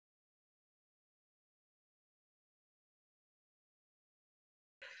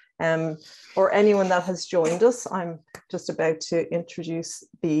or anyone that has joined us. I'm just about to introduce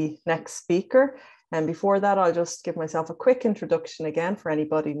the next speaker. And before that, I'll just give myself a quick introduction again for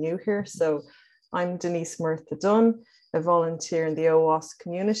anybody new here. So I'm Denise Murtha Dunn, a volunteer in the OWASP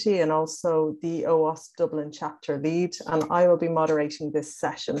community and also the OWASP Dublin chapter lead, and I will be moderating this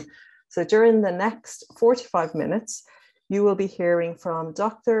session. So during the next 45 minutes, you will be hearing from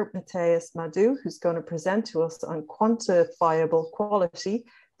Dr. Matias Madou, who's going to present to us on quantifiable quality,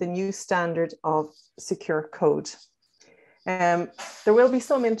 the new standard of secure code. There will be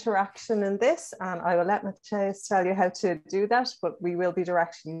some interaction in this, and I will let Matias tell you how to do that, but we will be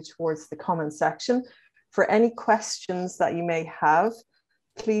directing you towards the comment section. For any questions that you may have,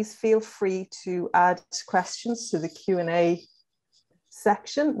 please feel free to add questions to the Q&A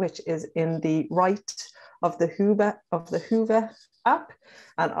section, which is in the right of the Whova app,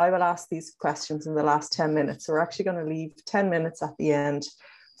 and I will ask these questions in the last 10 minutes. So we're actually going to leave 10 minutes at the end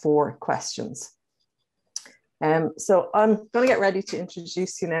for questions. So I'm going to get ready to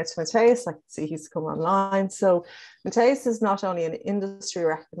introduce you now to Matias. I can see he's come online. So Matias is not only an industry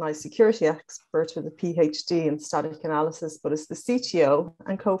recognized security expert with a PhD in static analysis, but is the CTO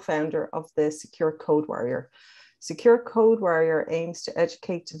and co-founder of the Secure Code Warrior. Secure Code Warrior aims to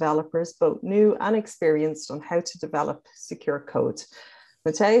educate developers, both new and experienced, on how to develop secure code.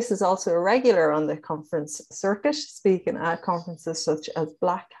 Matias is also a regular on the conference circuit, speaking at conferences such as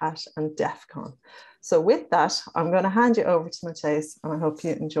Black Hat and DEF CON. So with that, I'm going to hand you over to Matias, and I hope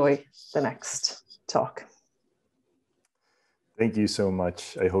you enjoy the next talk. Thank you so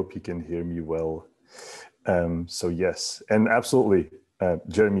much. I hope you can hear me well. So yes, and absolutely,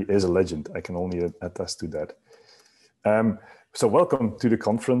 Jeremy is a legend. I can only attest to that. So welcome to the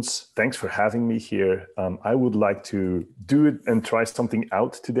conference. Thanks for having me here. I would like to do it and try something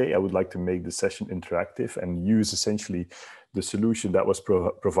out today. I would like to make the session interactive and use essentially the solution that was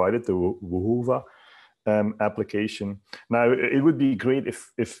provided, the Whova application. Now, it would be great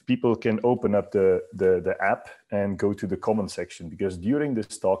if people can open up the app and go to the comment section, because during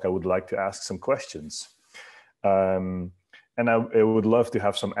this talk, I would like to ask some questions. And I would love to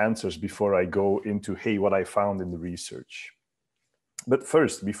have some answers before I go into, hey, what I found in the research. But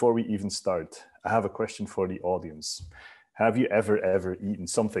first, before we even start, I have a question for the audience. Have you ever eaten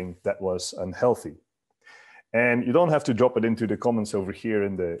something that was unhealthy? And you don't have to drop it into the comments over here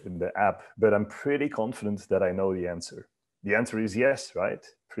in the app, but I'm pretty confident that I know the answer. The answer is yes, right?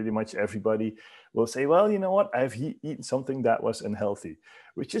 Pretty much everybody will say, well, you know what? I've eaten something that was unhealthy,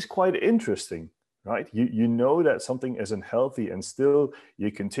 which is quite interesting, right? You know that something is unhealthy and still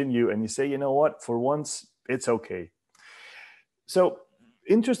you continue and you say, you know what? For once, it's okay. So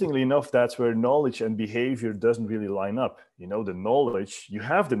interestingly enough, that's where knowledge and behavior doesn't really line up. You know, the knowledge, you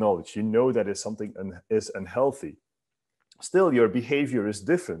have the knowledge, you know that is something is unhealthy. Still, your behavior is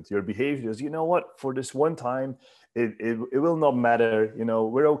different. Your behavior is, you know what, for this one time, it will not matter. You know,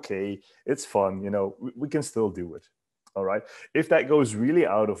 we're okay. It's fun. You know, we can still do it. All right. If that goes really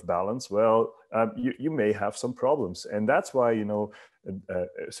out of balance, well, you may have some problems. And that's why, you know,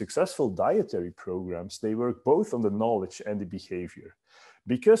 successful dietary programs, they work both on the knowledge and the behavior.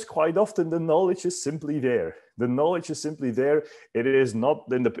 Because quite often the knowledge is simply there. The knowledge is simply there. It is not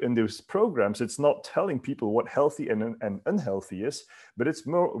in those programs, it's not telling people what healthy and unhealthy is, but it's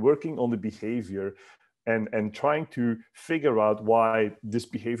more working on the behavior and trying to figure out why this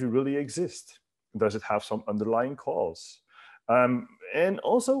behavior really exists. Does it have some underlying cause? And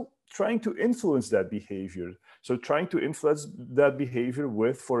also trying to influence that behavior. So trying to influence that behavior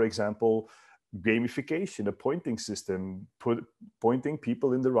with, for example, gamification, a pointing system, pointing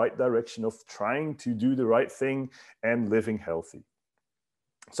people in the right direction of trying to do the right thing and living healthy.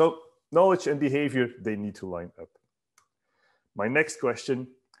 So knowledge and behavior, they need to line up. My next question,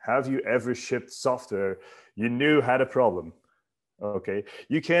 have you ever shipped software you knew had a problem? Okay,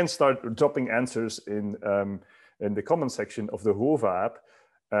 you can start dropping answers in the comment section of the Whova app.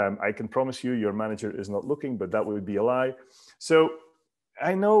 I can promise you your manager is not looking, but that would be a lie. So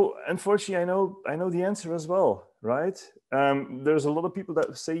I know, unfortunately, I know the answer as well, right? There's a lot of people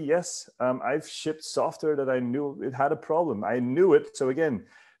that say, yes, I've shipped software that I knew it had a problem. I knew it. So again,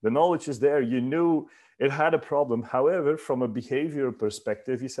 the knowledge is there. You knew it had a problem. However, from a behavioral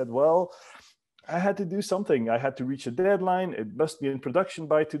perspective, you said, well, I had to do something. I had to reach a deadline. It must be in production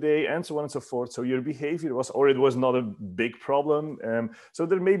by today, and so on and so forth. So your behavior was, or it was not a big problem. So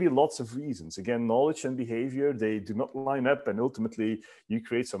there may be lots of reasons. Again, knowledge and behavior, they do not line up, and ultimately you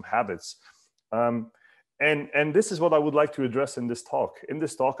create some habits. And this is what I would like to address in this talk. In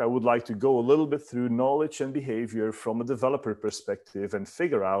this talk, I would like to go a little bit through knowledge and behavior from a developer perspective and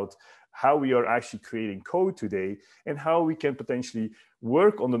figure out how we are actually creating code today and how we can potentially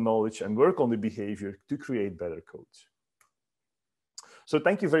work on the knowledge and work on the behavior to create better code. So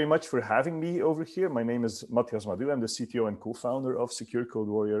thank you very much for having me over here. My name is Matias Madou. I'm the CTO and co-founder of Secure Code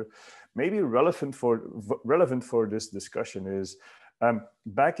Warrior. Maybe relevant for this discussion is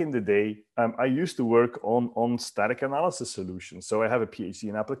back in the day, I used to work on static analysis solutions. So I have a PhD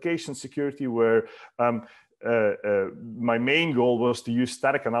in application security where my main goal was to use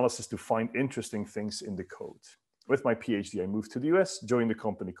static analysis to find interesting things in the code. With my PhD, I moved to the US, joined a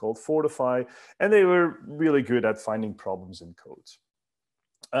company called Fortify, and they were really good at finding problems in code.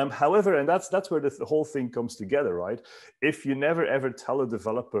 However, and that's where the whole thing comes together, right? If you never ever tell a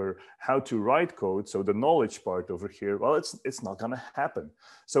developer how to write code, so the knowledge part over here, well, it's not going to happen.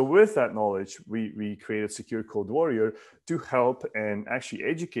 So with that knowledge, we created Secure Code Warrior to help and actually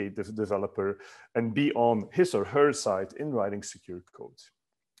educate the developer and be on his or her side in writing secure code.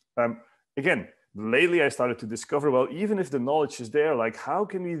 Again, lately I started to discover, well, even if the knowledge is there, like how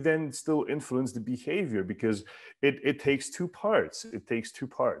can we then still influence the behavior? Because it takes two parts. It takes two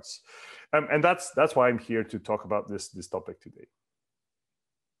parts. And that's why I'm here to talk about this topic today.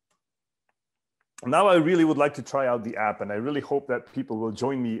 Now I really would like to try out the app, and I really hope that people will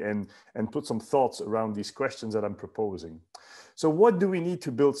join me and put some thoughts around these questions that I'm proposing. So what do we need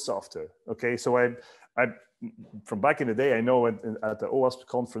to build software? Okay, so I from back in the day, I know at the OWASP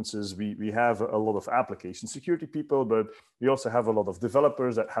conferences, we have a lot of application security people, but we also have a lot of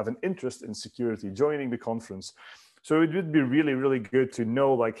developers that have an interest in security joining the conference. So it would be really, really good to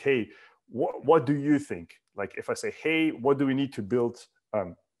know, like, hey, what do you think? Like if I say, hey, what do we need to build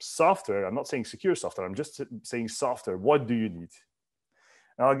software? I'm not saying secure software, I'm just saying software. What do you need?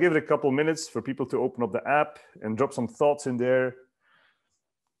 And I'll give it a couple minutes for people to open up the app and drop some thoughts in there.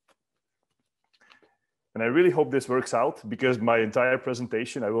 And I really hope this works out, because my entire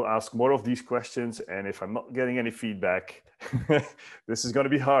presentation, I will ask more of these questions. And if I'm not getting any feedback, this is going to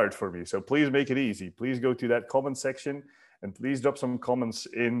be hard for me. So please make it easy. Please go to that comment section and please drop some comments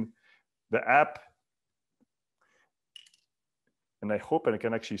in the app. And I hope I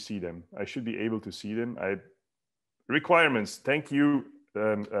can actually see them. I should be able to see them. Requirements. Thank you,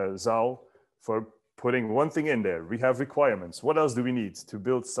 Zal, for putting one thing in there. We have requirements. What else do we need to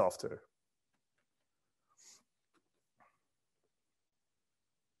build software?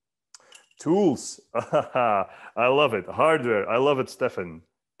 Tools. I love it. Hardware. I love it, Stefan.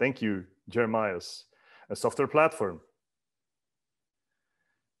 Thank you, Jeremias. A software platform.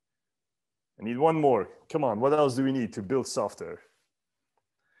 I need one more. Come on, what else do we need to build software?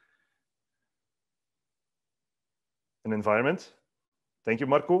 An environment. Thank you,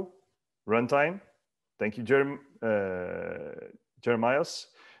 Marco. Runtime. Thank you, Jeremias.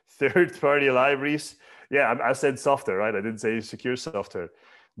 Third-party libraries. Yeah, I said software, right? I didn't say secure software.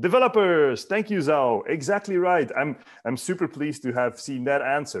 Developers, thank you, Zhao. Exactly right. I'm super pleased to have seen that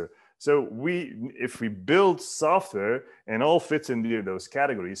answer. So if we build software and all fits in those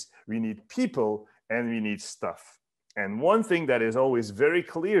categories, we need people and we need stuff. And one thing that is always very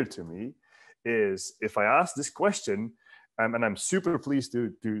clear to me is if I ask this question, and I'm super pleased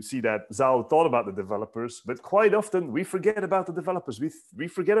to see that Zhao thought about the developers, but quite often we forget about the developers. We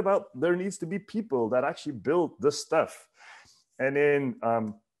forget about there needs to be people that actually build the stuff. And in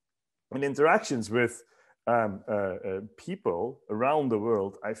interactions with people around the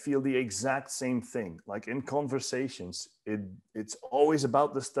world, I feel the exact same thing. Like in conversations, it's always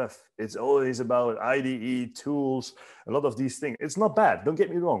about the stuff. It's always about IDE, tools, a lot of these things. It's not bad, don't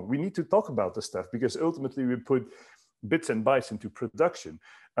get me wrong. We need to talk about the stuff because ultimately we put bits and bytes into production,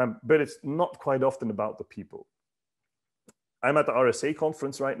 but it's not quite often about the people. I'm at the RSA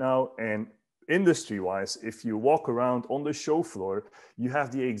conference right now, and industry-wise, if you walk around on the show floor, you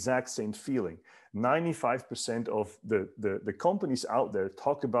have the exact same feeling. 95% of the companies out there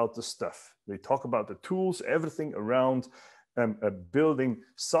talk about the stuff. They talk about the tools, everything around building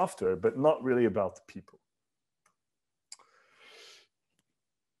software, but not really about the people.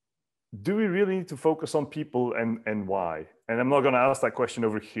 Do we really need to focus on people, and why? And I'm not going to ask that question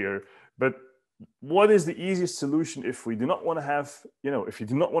over here, but what is the easiest solution if we do not want to have, if you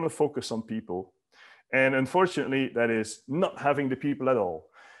do not want to focus on people? And unfortunately, that is not having the people at all.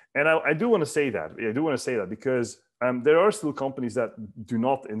 And I do want to say that. I do want to say that because there are still companies that do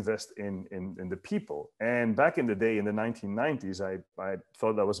not invest in the people. And back in the day, in the 1990s, I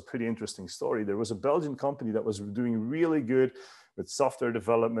thought that was a pretty interesting story. There was a Belgian company that was doing really good with software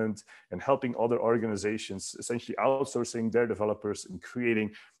development and helping other organizations, essentially outsourcing their developers and creating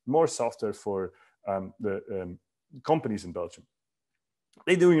more software for companies in Belgium.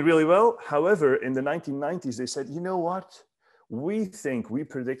 They're doing really well. However, in the 1990s, they said, you know what? We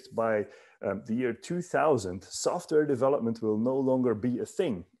predict by the year 2000, software development will no longer be a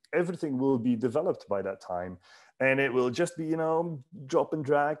thing. Everything will be developed by that time. And it will just be, drop and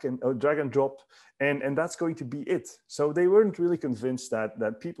drag and drag and drop. And that's going to be it. So they weren't really convinced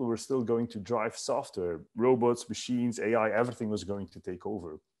that people were still going to drive software. Robots, machines, AI, everything was going to take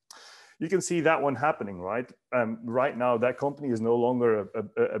over. You can see that one happening, right? Right now, that company is no longer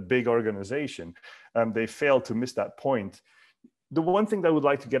a big organization. They failed to miss that point. The one thing that I would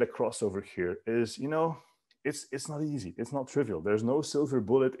like to get across over here is, it's not easy. It's not trivial. There's no silver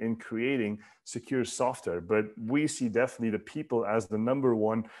bullet in creating secure software, but we see definitely the people as the number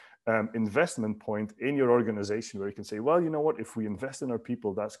one investment point in your organization where you can say, well, you know what, if we invest in our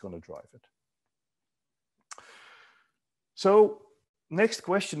people, that's going to drive it. So next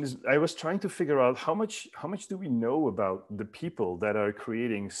question is, I was trying to figure out how much do we know about the people that are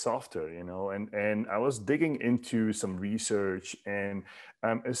creating software, and I was digging into some research, and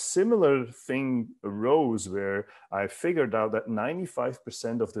a similar thing arose where I figured out that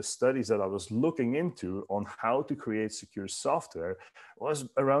 95% of the studies that I was looking into on how to create secure software was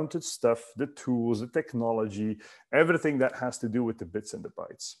around the stuff, the tools, the technology, everything that has to do with the bits and the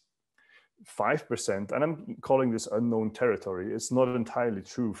bytes. 5%, and I'm calling this unknown territory. It's not entirely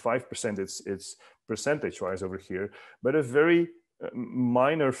true. 5%, it's percentage-wise over here, but a very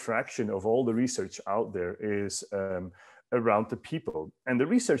minor fraction of all the research out there is around the people. And the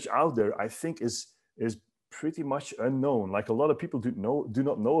research out there, I think, is pretty much unknown. Like, a lot of people do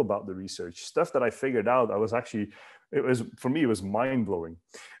not know about the research. Stuff that I figured out, for me, it was mind-blowing.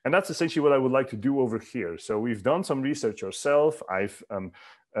 And that's essentially what I would like to do over here. So we've done some research ourselves. I've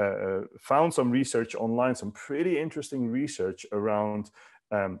found some research online, some pretty interesting research around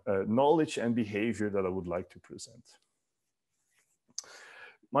knowledge and behavior that I would like to present.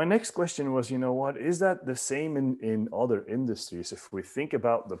 My next question was, is that the same in other industries? If we think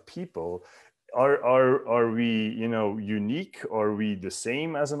about the people, are we, unique? Are we the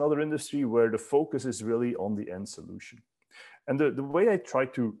same as another industry where the focus is really on the end solution? And the way I try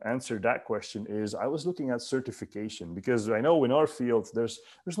to answer that question is I was looking at certification, because I know in our field, there's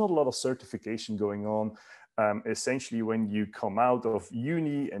not a lot of certification going on. Essentially, when you come out of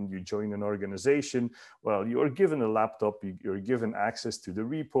uni and you join an organization, well, you're given a laptop, you're given access to the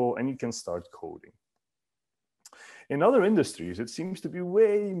repo, and you can start coding. In other industries, it seems to be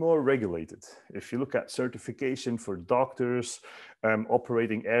way more regulated. If you look at certification for doctors,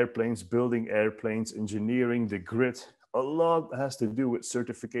 operating airplanes, building airplanes, engineering, the grid, a lot has to do with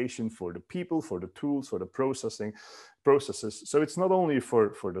certification for the people, for the tools, for the processes. So it's not only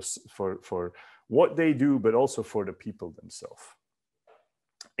for what they do, but also for the people themselves.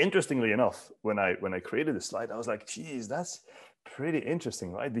 Interestingly enough, when I created this slide, I was like, geez, that's pretty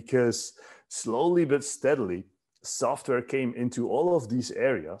interesting, right? Because slowly but steadily, software came into all of these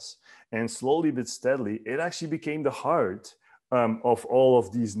areas, and slowly but steadily, it actually became the heart of all of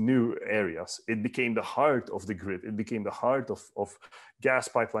these new areas. It became the heart of the grid. It became the heart of gas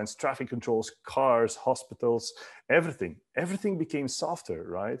pipelines, traffic controls, cars, hospitals, everything. Everything became software,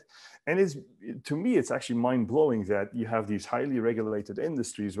 right? And to me, it's actually mind-blowing that you have these highly regulated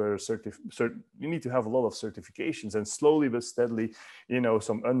industries where you need to have a lot of certifications, and slowly but steadily,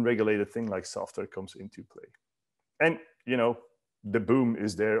 some unregulated thing like software comes into play. And, the boom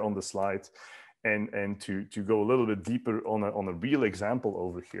is there on the slide. And to go a little bit deeper on a real example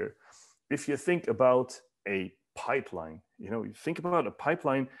over here, if you think about a pipeline, you think about a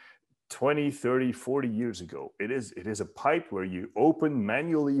pipeline 20, 30, 40 years ago. It is a pipe where you open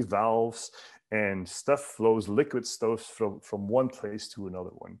manually valves and stuff flows, liquid stuff from one place to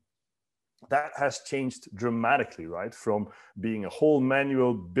another one. That has changed dramatically, right? From being a whole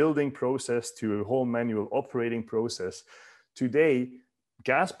manual building process to a whole manual operating process. Today,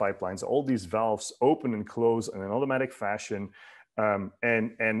 gas pipelines, all these valves open and close in an automatic fashion,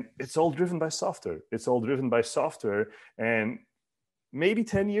 and it's all driven by software. It's all driven by software, and maybe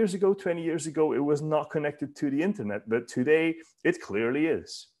 10 years ago, 20 years ago, it was not connected to the internet, but today it clearly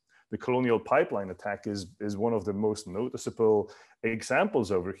is. The Colonial Pipeline attack is one of the most noticeable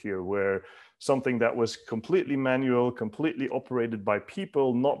examples over here, where something that was completely manual, completely operated by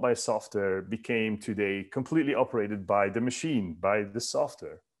people, not by software, became today completely operated by the machine, by the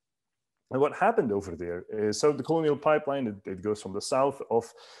software. And what happened over there is, so the Colonial Pipeline, it goes from the south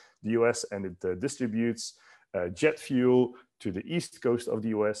of the US, and it distributes jet fuel to the east coast of the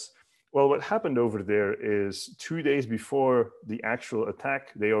US. Well, what happened over there is 2 days before the actual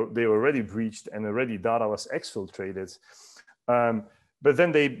attack, they already breached, and already data was exfiltrated. But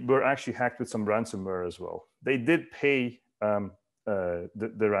then they were actually hacked with some ransomware as well. They did pay the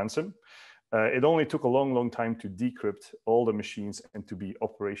ransom. It only took a long time to decrypt all the machines and to be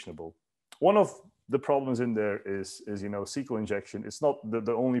operationable. One of the problems in there is SQL injection. It's not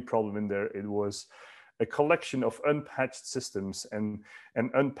the only problem in there. It was a collection of unpatched systems and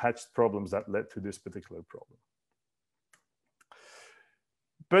unpatched problems that led to this particular problem.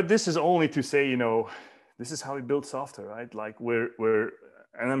 But this is only to say, this is how we build software, right? Like and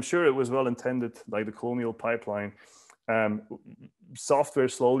I'm sure it was well intended, like the colonial pipeline. Software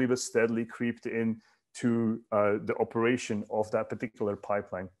slowly but steadily creeped in to the operation of that particular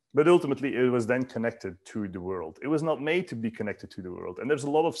pipeline. But ultimately, it was then connected to the world. It was not made to be connected to the world. And there's a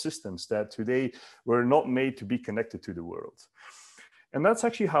lot of systems that today were not made to be connected to the world. And that's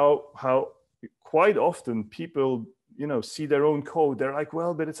actually how quite often people see their own code. They're like,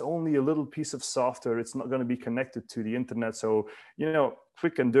 well, but it's only a little piece of software. It's not going to be connected to the internet. So,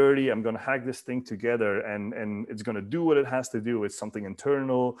 quick and dirty, I'm going to hack this thing together and it's going to do what it has to do. It's something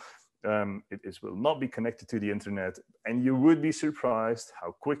internal. It will not be connected to the internet. And you would be surprised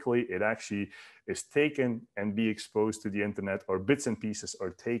how quickly it actually is taken and be exposed to the internet, or bits and pieces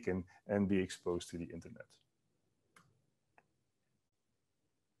are taken and be exposed to the internet.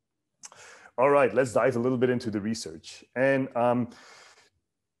 All right, let's dive a little bit into the research. And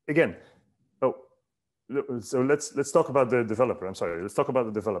again, so let's talk about the developer. I'm sorry, let's talk about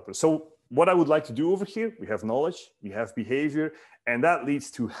the developer. So what I would like to do over here, we have knowledge, we have behavior, and that leads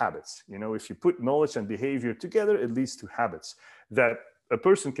to habits. If you put knowledge and behavior together, it leads to habits that a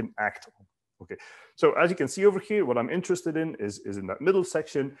person can act on. Okay, so as you can see over here, what I'm interested in is in that middle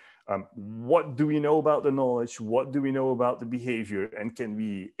section. What do we know about the knowledge? What do we know about the behavior? And can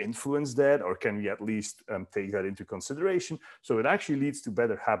we influence that, or can we at least take that into consideration? So it actually leads to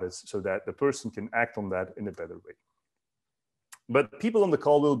better habits so that the person can act on that in a better way. But people on the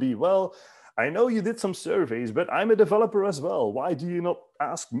call will be, well, I know you did some surveys, but I'm a developer as well. Why do you not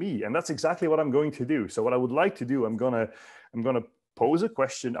ask me? And that's exactly what I'm going to do. So what I would like to do, I'm gonna pose a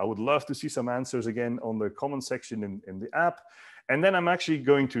question. I would love to see some answers again on the comment section in the app. And then I'm actually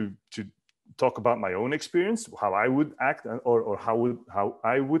going to talk about my own experience, how I would act, or how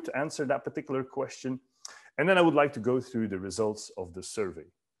I would answer that particular question. And then I would like to go through the results of the survey.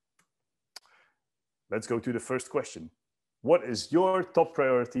 Let's go to the first question. What is your top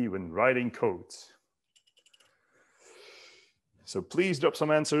priority when writing code? So please drop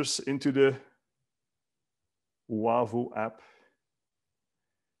some answers into the OWASP app.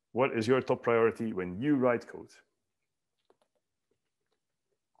 What is your top priority when you write code?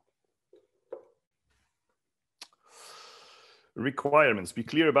 Requirements. Be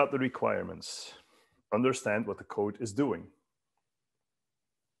clear about the requirements. Understand what the code is doing.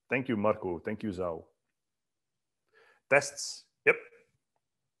 Thank you, Marco. Thank you, Zhao. Tests. Yep.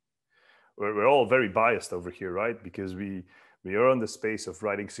 We're all very biased over here, right? Because we are on the space of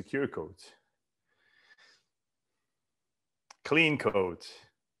writing secure code. Clean code.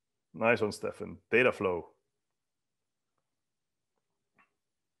 Nice one, Stefan. Data flow.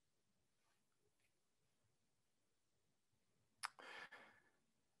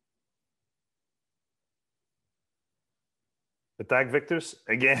 Attack vectors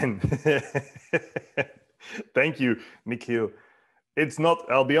again. Thank you, Nikhil. It's not,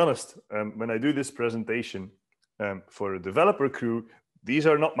 I'll be honest, when I do this presentation for a developer crew, these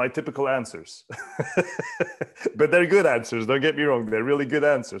are not my typical answers. But they're good answers, don't get me wrong, they're really good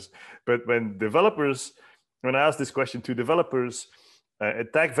answers. But when I ask this question to developers,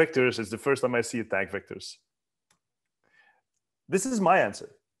 attack vectors is the first time I see attack vectors. This is my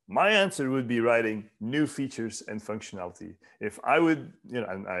answer. My answer would be writing new features and functionality. If I would,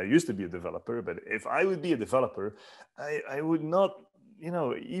 and I used to be a developer, but if I would be a developer, I would not,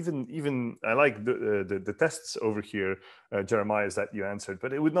 even I like the tests over here, Jeremiah, is that you answered,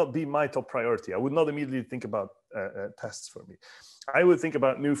 but it would not be my top priority. I would not immediately think about tests for me. I would think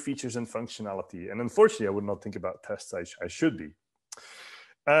about new features and functionality. And unfortunately, I would not think about tests. I should be.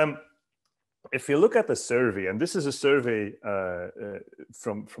 If you look at the survey, and this is a survey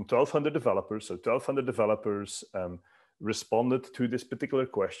from 1,200 developers, so 1,200 developers responded to this particular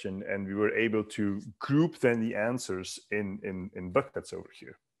question, and we were able to group then the answers in buckets over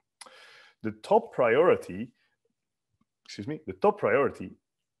here. The top priority,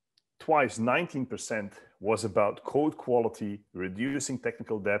 twice 19% was about code quality, reducing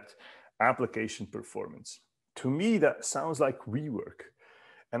technical debt, application performance. To me, that sounds like rework.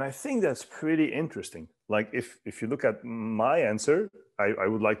 And I think that's pretty interesting. Like if you look at my answer, I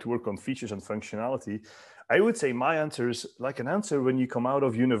would like to work on features and functionality. I would say my answer is like an answer when you come out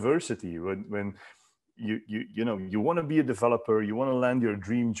of university, when you want to be a developer, you want to land your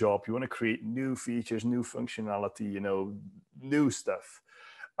dream job, you want to create new features, new functionality, new stuff.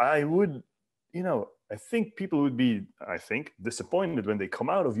 I would, I think people would be, disappointed when they come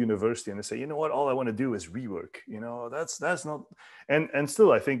out of university and they say, you know what, all I want to do is rework. That's not, and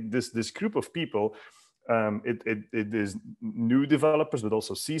still, I think this group of people, it is new developers, but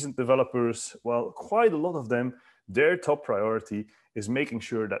also seasoned developers. Well, quite a lot of them, their top priority is making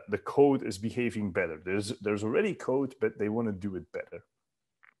sure that the code is behaving better. There's already code, but they want to do it better.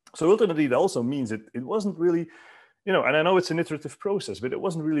 So ultimately, that also means it wasn't really, and I know it's an iterative process, but it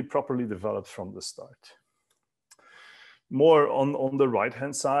wasn't really properly developed from the start. More on the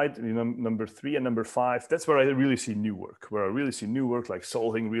right-hand side, number 3 and number 5, that's where I really see new work, like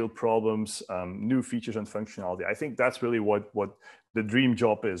solving real problems, new features and functionality. I think that's really what the dream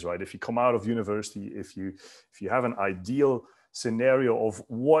job is, right? If you come out of university, if you have an ideal scenario of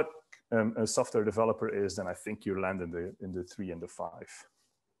what a software developer is, then I think you land in the 3 and the 5.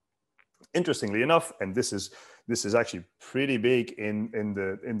 Interestingly enough, and this is actually pretty big in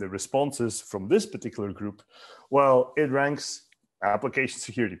the responses from this particular group, well, it ranks application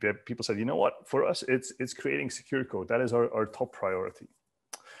security. People said, you know what, for us, it's creating secure code. That is our top priority.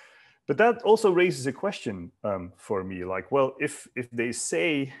 But that also raises a question for me, like, well, if they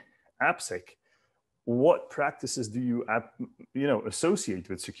say AppSec, what practices do you associate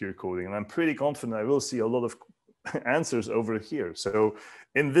with secure coding? And I'm pretty confident I will see a lot of answers over here. So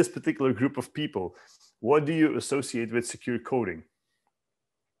in this particular group of people, what do you associate with secure coding?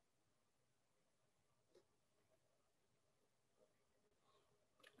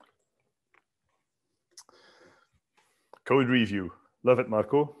 Code review. Love it,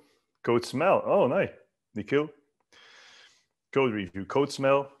 Marco. Code smell. Oh, nice. Nikhil. Code review, code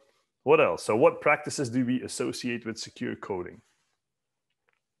smell. What else? So what practices do we associate with secure coding?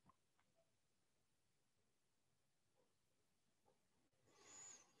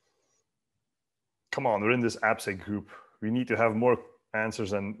 Come on, we're in this AppSec group. We need to have more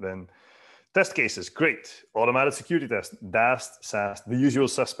answers than test cases. Great. Automated security test, DAST, SAST, the usual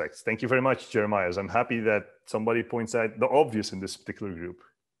suspects. Thank you very much, Jeremiah. I'm happy that somebody points out the obvious in this particular group.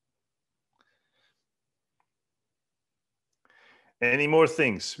 Any more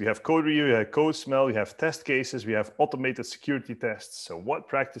things? We have code review, we have code smell, we have test cases, we have automated security tests. So what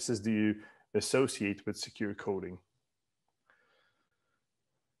practices do you associate with secure coding?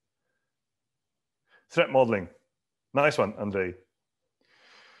 Threat modeling. Nice one, Andre.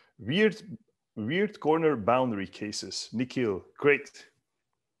 Weird corner boundary cases. Nikhil, great.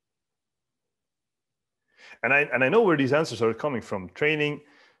 And I know where these answers are coming from. Training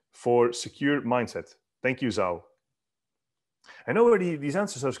for secure mindset. Thank you, Zhao. I know where these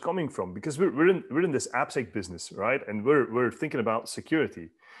answers are coming from because we're in this AppSec business, right? And we're thinking about security,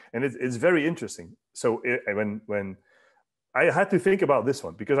 and it's very interesting. So when I had to think about this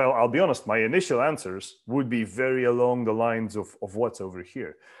one because I'll be honest, my initial answers would be very along the lines of what's over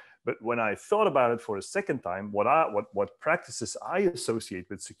here. But when I thought about it for a second time, what practices I associate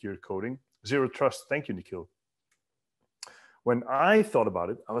with secure coding, zero trust. Thank you, Nikhil. When I thought about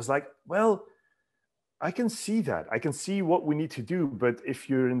it, I was like, well, I can see that. I can see what we need to do. But if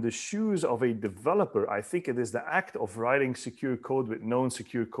you're in the shoes of a developer, I think it is the act of writing secure code with known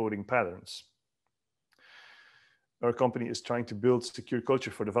secure coding patterns. Our company is trying to build secure culture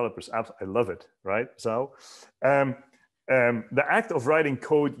for developers. I love it, right, Zhao? The act of writing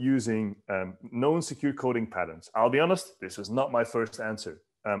code using known secure coding patterns. I'll be honest, this was not my first answer.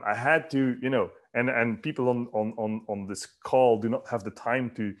 I had to, and people on this call do not have the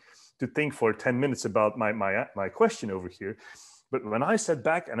time to think for 10 minutes about my question over here. But when I sat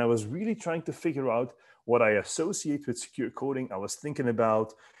back and I was really trying to figure out what I associate with secure coding, I was thinking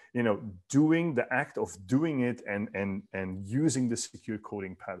about, doing the act of doing it and using the secure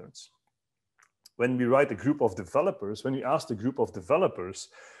coding patterns. When we write a group of developers, when we asked a group of developers,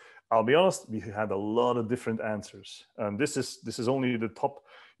 I'll be honest, we had a lot of different answers. This is only the top,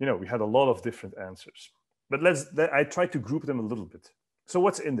 we had a lot of different answers. But I tried to group them a little bit. So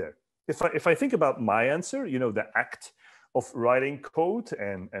what's in there? If I think about my answer, the act of writing code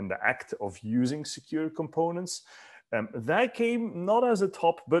and the act of using secure components, that came not as a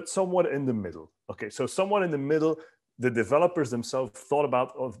top, but somewhat in the middle. Okay, so somewhat in the middle, the developers themselves thought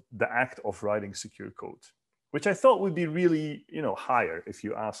about the act of writing secure code, which I thought would be really, higher if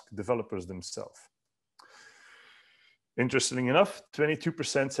you ask developers themselves. Interesting enough,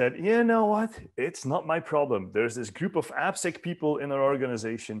 22% said, you know what, it's not my problem. There's this group of AppSec people in our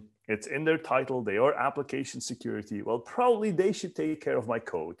organization. It's in their title. They are application security. Well, probably they should take care of my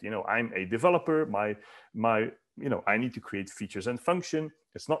code. I'm a developer. My I need to create features and function.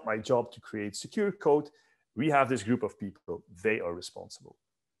 It's not my job to create secure code. We have this group of people, they are responsible.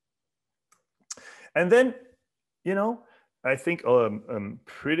 And then, I think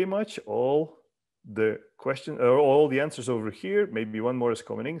pretty much all the questions or all the answers over here. Maybe one more is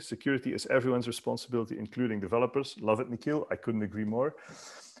coming in. Security is everyone's responsibility, including developers. Love it, Nikhil. I couldn't agree more.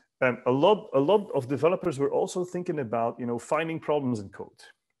 A lot of developers were also thinking about, finding problems in code.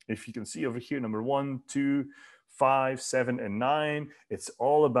 If you can see over here, number 1, 2, 5, 7, and 9, it's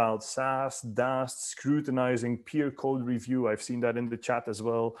all about SAS, DAST, scrutinizing, peer code review. I've seen that in the chat as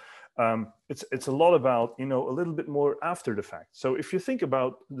well. It's a lot about, a little bit more after the fact. So if you think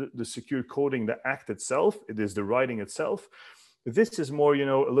about the secure coding, the act itself, it is the writing itself. This is more,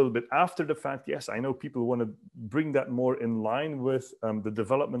 a little bit after the fact. Yes, I know people want to bring that more in line with the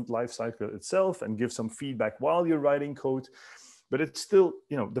development lifecycle itself and give some feedback while you're writing code. But it's still,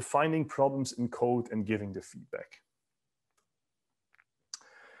 defining problems in code and giving the feedback.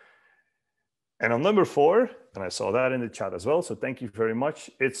 And on number 4, and I saw that in the chat as well, so thank you very much,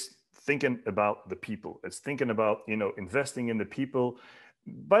 it's thinking about the people. It's thinking about, investing in the people.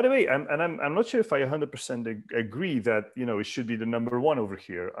 By the way, I'm not sure if I 100% agree that, it should be the number 1 over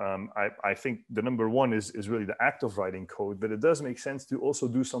here. I think the number 1 is really the act of writing code, but it does make sense to also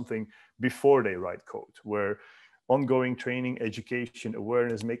do something before they write code, where ongoing training, education,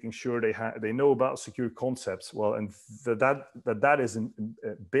 awareness, making sure they know about secure concepts. Well, and that is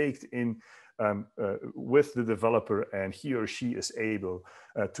baked in with the developer, and he or she is able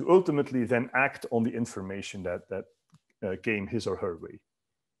to ultimately then act on the information that came his or her way.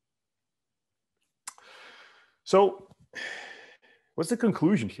 So what's the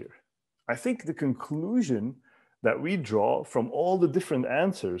conclusion here? I think the conclusion that we draw from all the different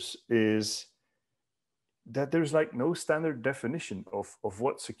answers is that there's like no standard definition of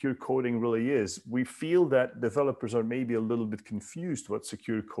what secure coding really is. We feel that developers are maybe a little bit confused what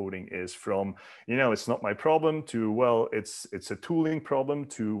secure coding is, from, it's not my problem, to, well, it's a tooling problem,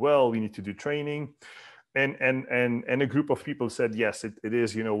 to, well, we need to do training. And a group of people said, yes, it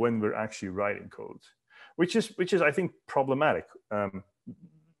is, when we're actually writing code, which is I think problematic.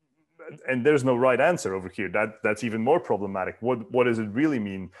 And there's no right answer over here. That's even more problematic. What does it really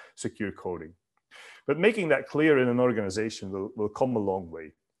mean, secure coding? But making that clear in an organization will come a long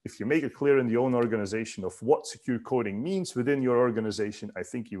way. If you make it clear in your own organization of what secure coding means within your organization, I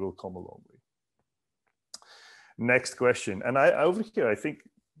think you will come a long way. Next question. And over here, I think,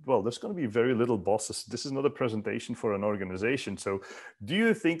 well, there's going to be very little bosses. This is not a presentation for an organization. So do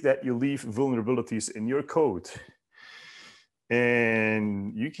you think that you leave vulnerabilities in your code?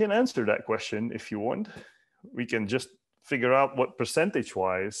 And you can answer that question if you want. We can just figure out what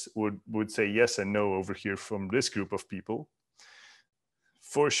percentage-wise would say yes and no over here from this group of people.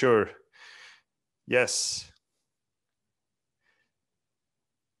 For sure, yes.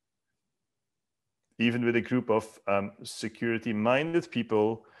 Even with a group of security-minded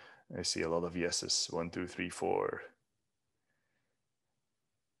people, I see a lot of yeses. 1, 2, 3, 4.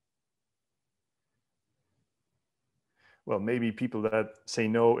 Well, maybe people that say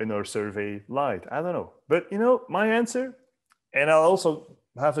no in our survey lied. I don't know. But, my answer, and I'll also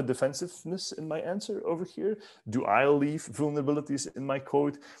have a defensiveness in my answer over here. Do I leave vulnerabilities in my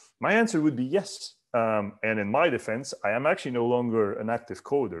code? My answer would be yes. And in my defense, I am actually no longer an active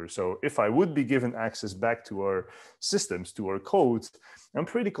coder. So if I would be given access back to our systems, to our code, I'm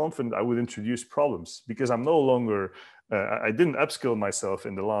pretty confident I would introduce problems, because I'm no longer, I didn't upskill myself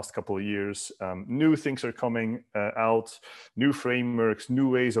in the last couple of years. New things are coming out, new frameworks, new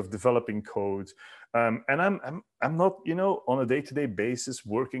ways of developing code. And I'm not, on a day-to-day basis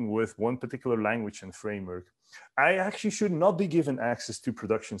working with one particular language and framework. I actually should not be given access to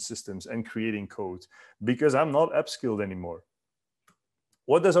production systems and creating code, because I'm not upskilled anymore.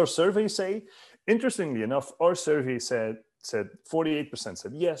 What does our survey say? Interestingly enough, our survey said 48%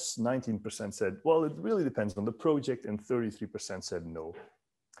 said yes, 19% said, well, it really depends on the project, and 33% said no.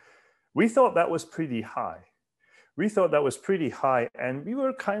 We thought that was pretty high. And we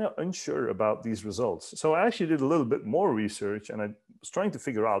were kind of unsure about these results. So I actually did a little bit more research, and I was trying to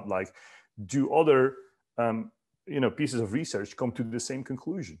figure out, like, do other pieces of research come to the same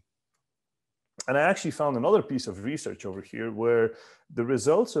conclusion? And I actually found another piece of research over here where the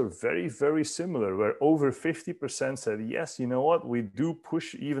results are very, very similar, where over 50% said, yes, you know what, we do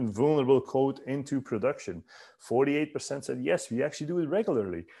push even vulnerable code into production. 48% said, yes, we actually do it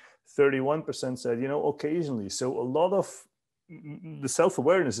regularly. 31% said, occasionally. So a lot of the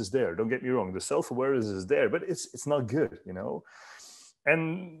self-awareness is there. Don't get me wrong. The self-awareness is there, but it's not good,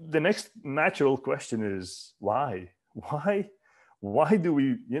 And the next natural question is, why? why do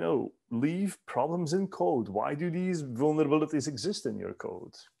we, leave problems in code? Why do these vulnerabilities exist in your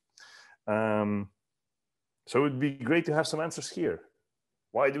code? So it'd be great to have some answers here.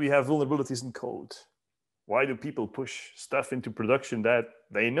 Why do we have vulnerabilities in code? Why do people push stuff into production that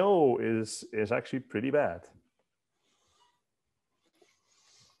they know is actually pretty bad?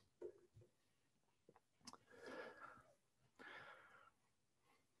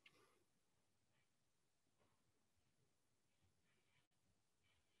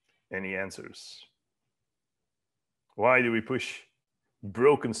 Any answers? Why do we push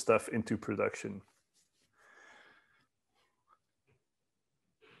broken stuff into production?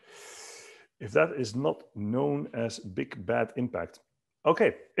 If that is not known as big bad impact.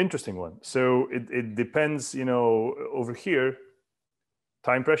 Okay, interesting one. So it depends, over here,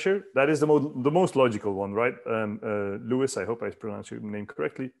 time pressure, that is the most logical one, right? Lewis, I hope I pronounced your name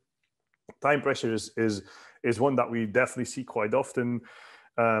correctly. Time pressure is one that we definitely see quite often.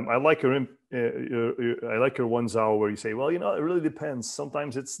 I like your one, Zhao, where you say, well, it really depends.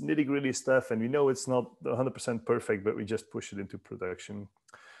 Sometimes it's nitty-gritty stuff, and we know it's not 100% perfect, but we just push it into production.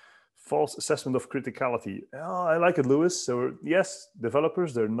 False assessment of criticality. Oh, I like it, Lewis. So yes,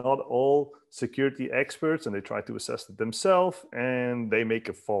 developers, they're not all security experts, and they try to assess it themselves, and they make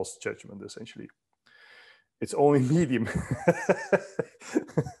a false judgment, essentially. It's only medium.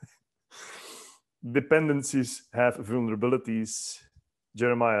 Dependencies have vulnerabilities.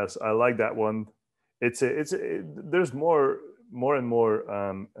 Jeremiah's, I like that one. There's more and more.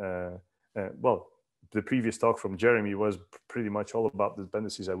 Well, the previous talk from Jeremy was pretty much all about the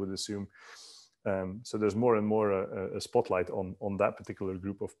dependencies, I would assume. So there's more and more a spotlight on that particular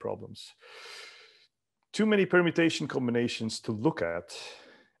group of problems. Too many permutation combinations to look at,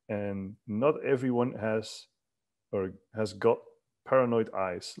 and not everyone has got paranoid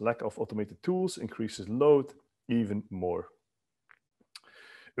eyes. Lack of automated tools increases load even more.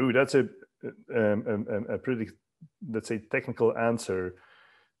 Ooh, that's a pretty, let's say, technical answer.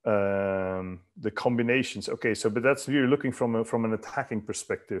 The combinations. Okay, so but that's you're looking from an attacking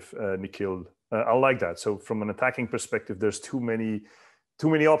perspective, Nikhil. I like that. So from an attacking perspective, there's too many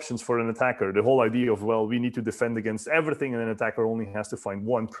options for an attacker. The whole idea of, well, we need to defend against everything, and an attacker only has to find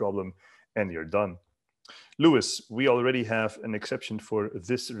one problem, and you're done. Lewis, we already have an exception for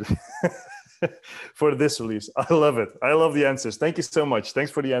this for this release. I love it. I love the answers. Thank you so much.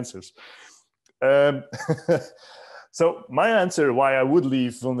 Thanks for the answers. So my answer why I would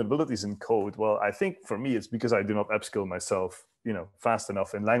leave vulnerabilities in code, well, I think for me, it's because I do not upskill myself, fast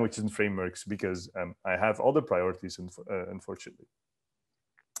enough in languages and frameworks, because I have other priorities, unfortunately.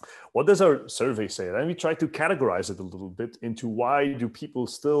 What does our survey say? And we try to categorize it a little bit into why do people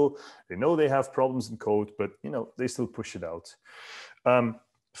still, they know they have problems in code, but they still push it out.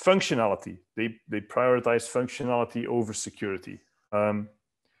 Functionality, they prioritize functionality over security.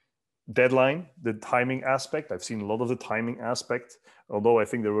 Deadline, the timing aspect. I've seen a lot of the timing aspect, although I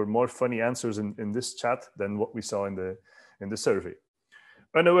think there were more funny answers in this chat than what we saw in the survey.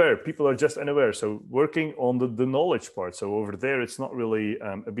 Unaware, people are just unaware. So working on the knowledge part. So over there, it's not really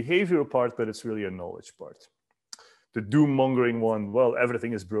a behavioral part, but it's really a knowledge part. The doom mongering one, well,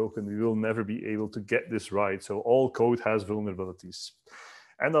 everything is broken. We will never be able to get this right. So all code has vulnerabilities.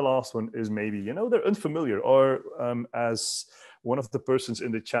 And the last one is maybe, they're unfamiliar, or as one of the persons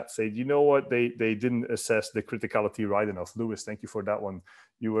in the chat said, you know what, they didn't assess the criticality right enough. Lewis, thank you for that one.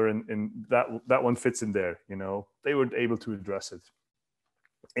 You were in that one fits in there, they weren't able to address it.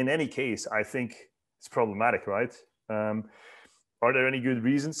 In any case, I think it's problematic, right? Are there any good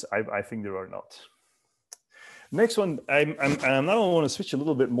reasons? I think there are not. Next one, I now want to switch a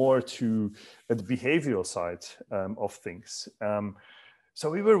little bit more to the behavioral side of things. So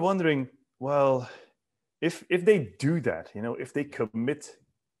we were wondering, well, if they do that, if they commit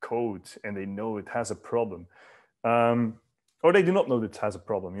code and they know it has a problem, or they do not know that it has a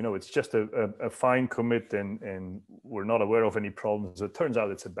problem, it's just a fine commit and we're not aware of any problems. It turns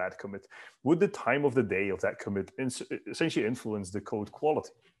out it's a bad commit. Would the time of the day of that commit essentially influence the code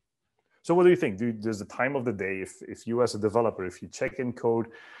quality? So what do you think? Does the time of the day, if you as a developer, if you check in code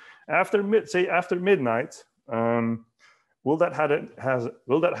after midnight, will that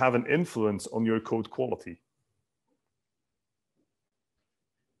have an influence on your code quality?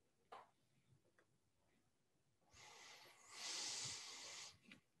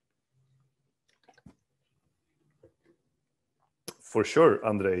 For sure,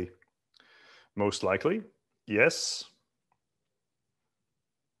 Andre. Most likely, yes.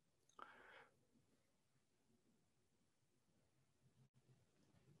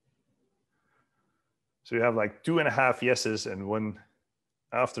 So you have like 2.5 yeses and one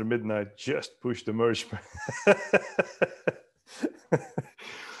after midnight, just push the merge.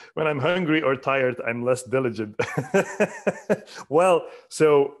 When I'm hungry or tired, I'm less diligent. Well,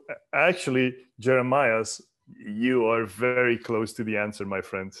 so actually, Jeremias, you are very close to the answer, my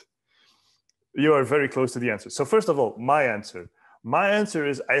friend. You are very close to the answer. So first of all, my answer. My answer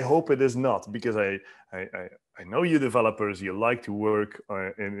is I hope it is not, because I know you developers, you like to work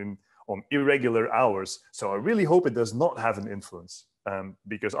on irregular hours. So I really hope it does not have an influence,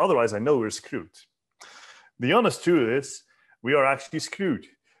 because otherwise I know we're screwed. The honest truth is we are actually screwed,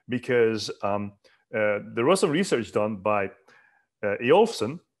 because there was some research done by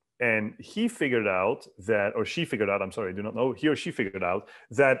Eolfsen, and he figured out that, or she figured out, I'm sorry, I do not know, he or she figured out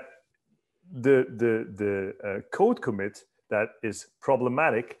that the code commit that is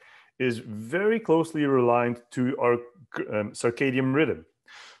problematic is very closely reliant to our circadian rhythm.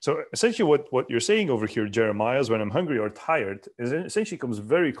 So essentially what you're saying over here, Jeremiah, is when I'm hungry or tired, is essentially comes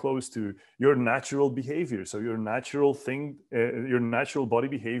very close to your natural behavior. So your natural thing, your natural body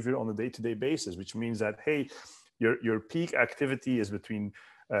behavior on a day-to-day basis, which means that, hey, your peak activity is between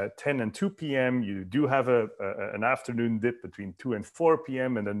 10 and 2 p.m. You do have an afternoon dip between 2 and 4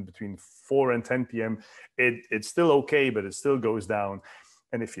 p.m. And then between 4 and 10 p.m. It's still okay, but it still goes down.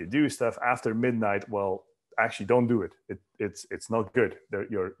 And if you do stuff after midnight, well, actually don't do it. It's not good.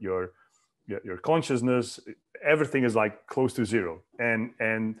 Your consciousness, everything is like close to zero.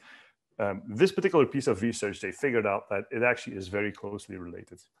 And this particular piece of research, they figured out that it actually is very closely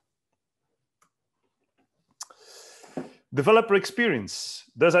related. Developer experience,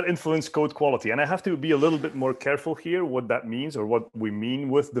 does that influence code quality? And I have to be a little bit more careful here what that means, or what we mean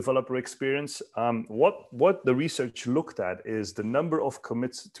with developer experience. What the research looked at is the number of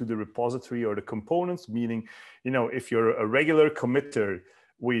commits to the repository or the components, meaning, if you're a regular committer,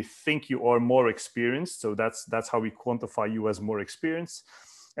 we think you are more experienced. So that's how we quantify you as more experienced.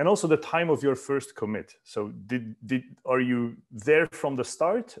 And also the time of your first commit. So are you there from the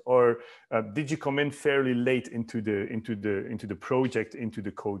start, or did you come in fairly late into the project, into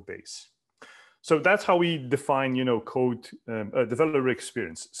the code base? So that's how we define, code developer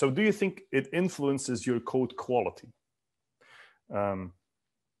experience. So do you think it influences your code quality?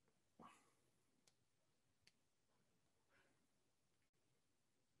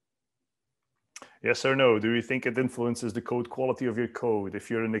 Yes or no? Do you think it influences the code quality of your code? If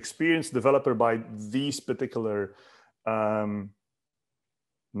you're an experienced developer by these particular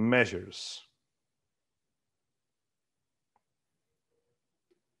measures.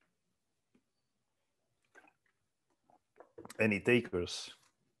 Any takers?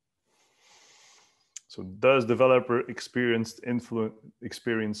 So does developer experience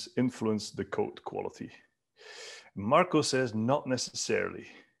influence the code quality? Marco says not necessarily.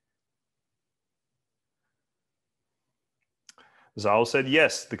 Zal said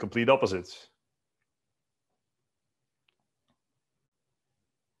yes, the complete opposite.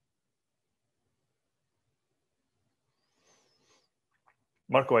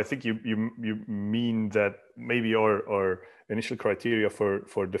 Marco, I think you mean that maybe our initial criteria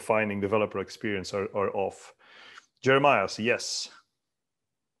for defining developer experience are off. Jeremias, yes.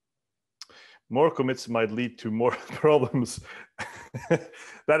 More commits might lead to more problems.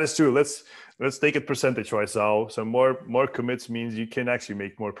 That is true. Let's take it percentage-wise, Zal. So more commits means you can actually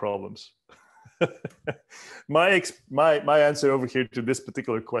make more problems. My answer over here to this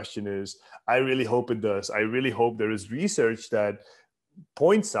particular question is, I really hope it does. I really hope there is research that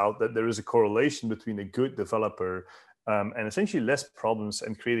points out that there is a correlation between a good developer and essentially less problems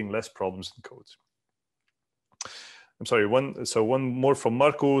and creating less problems in code. I'm sorry, one more from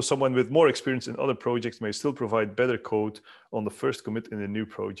Marco. Someone with more experience in other projects may still provide better code on the first commit in a new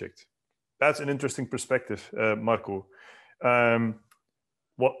project. That's an interesting perspective, Marco. The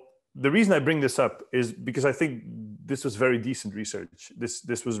reason I bring this up is because I think this was very decent research.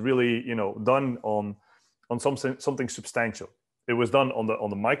 This was really, done on something substantial. It was done on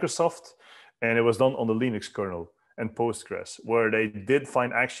the Microsoft, and it was done on the Linux kernel and Postgres, where they did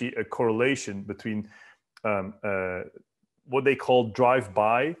find actually a correlation between what they call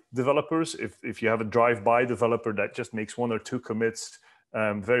drive-by developers. If you have a drive-by developer that just makes 1 or 2 commits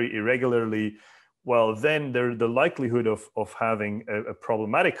very irregularly, well, then the likelihood of having a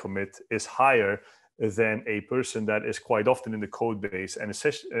problematic commit is higher than a person that is quite often in the code base.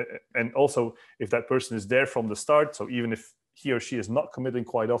 And also, if that person is there from the start, so even if he or she is not committing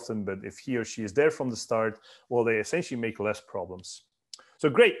quite often, but if he or she is there from the start, well, they essentially make less problems. So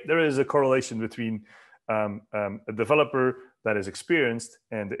great, there is a correlation between a developer that is experienced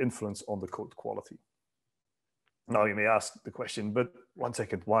and the influence on the code quality. Now you may ask the question, but 1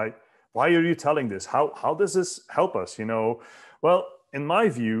 second, why are you telling this? How does this help us? Well, in my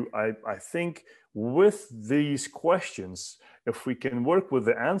view, I think with these questions, if we can work with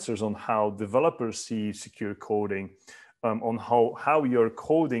the answers on how developers see secure coding, on how you're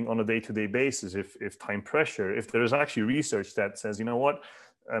coding on a day-to-day basis, if time pressure, if there is actually research that says, you know what,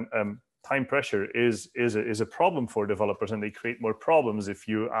 time pressure is a problem for developers, and they create more problems if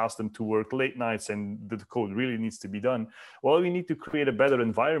you ask them to work late nights and the code really needs to be done. Well, we need to create a better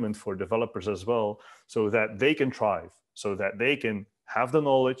environment for developers as well, so that they can thrive, so that they can have the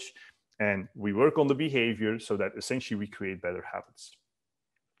knowledge, and we work on the behavior so that essentially we create better habits.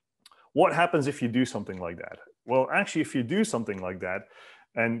 What happens if you do something like that? Well, actually, if you do something like that,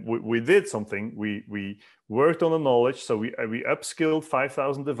 and we did something, we worked on the knowledge, so we upskilled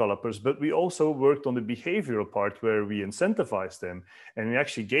 5,000 developers, but we also worked on the behavioral part where we incentivized them and we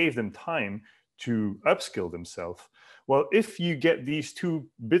actually gave them time to upskill themselves. Well, if you get these two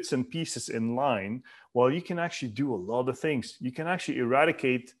bits and pieces in line, well, you can actually do a lot of things. You can actually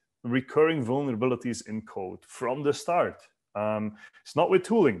eradicate recurring vulnerabilities in code from the start. It's not with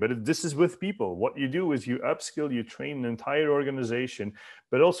tooling, but this is with people. What you do is you upskill, you train an entire organization,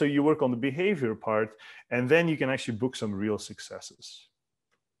 but also you work on the behavior part, and then you can actually book some real successes.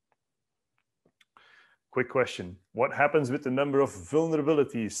 Quick question. What happens with the number of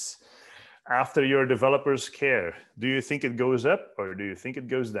vulnerabilities after your developers care? Do you think it goes up or do you think it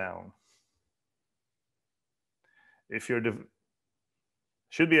goes down? If you're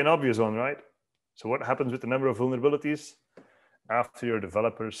should be an obvious one, right? So what happens with the number of vulnerabilities after your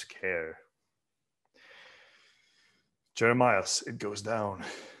developers care? Jeremias, it goes down.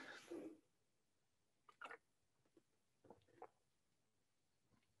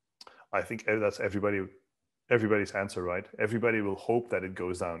 I think that's everybody's answer, right? Everybody will hope that it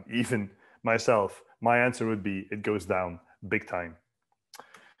goes down. Even myself, my answer would be it goes down big time.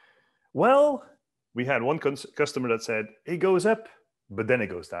 Well, we had one customer that said it goes up, but then it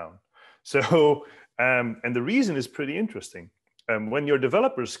goes down. So, and the reason is pretty interesting. When your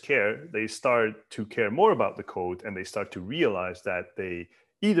developers care, they start to care more about the code, and they start to realize that they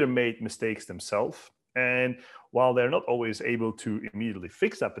either made mistakes themselves, and while they're not always able to immediately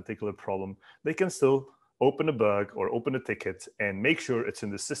fix that particular problem, they can still open a bug or open a ticket and make sure it's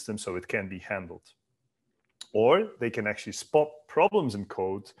in the system so it can be handled. Or they can actually spot problems in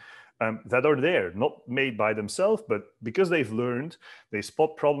code that are there, not made by themselves, but because they've learned, they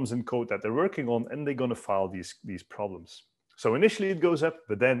spot problems in code that they're working on, and they're going to file these problems. So initially it goes up,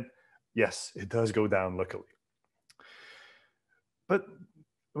 but then, yes, it does go down, luckily. But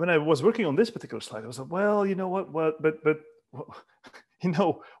when I was working on this particular slide, I was like, well, you know what, you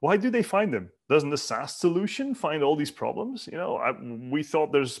know, why do they find them? Doesn't the SaaS solution find all these problems? You know, we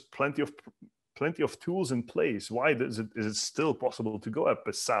thought there's plenty of tools in place. Why is it still possible to go up?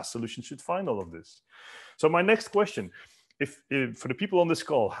 A SaaS solution should find all of this. So my next question, if for the people on this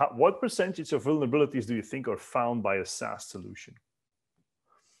call, what percentage of vulnerabilities do you think are found by a SaaS solution?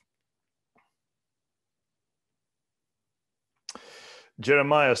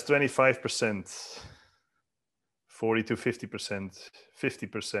 Jeremiah's 25%, 40 to 50%,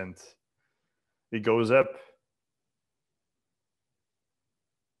 50%. It goes up.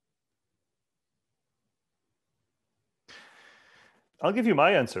 I'll give you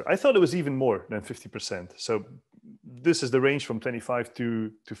my answer. I thought it was even more than 50%. So this is the range from 25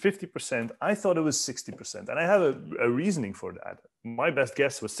 to 50%. I thought it was 60%. And I have a reasoning for that. My best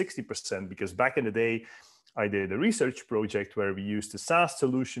guess was 60% because back in the day, I did a research project where we used the SaaS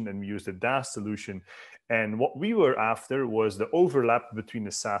solution and we used the DaaS solution. And what we were after was the overlap between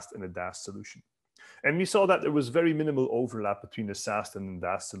the SaaS and the DaaS solution. And we saw that there was very minimal overlap between the SaaS and the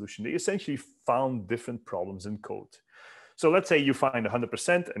DaaS solution. They essentially found different problems in code. So let's say you find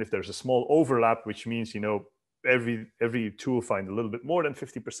 100%, and if there's a small overlap, which means, you know, every tool find a little bit more than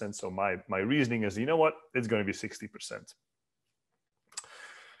 50%. So my reasoning is, you know what, it's going to be 60%.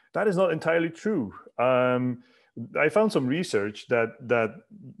 That is not entirely true. I found some research that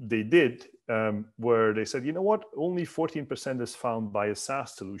they did where they said, you know what, only 14% is found by a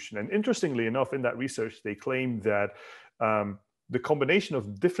SaaS solution. And interestingly enough, in that research, they claimed that the combination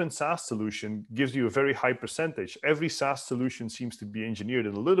of different SaaS solution gives you a very high percentage. Every SaaS solution seems to be engineered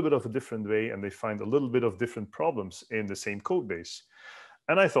in a little bit of a different way, and they find a little bit of different problems in the same code base.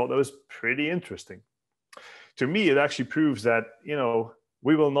 And I thought that was pretty interesting. To me, it actually proves that, you know,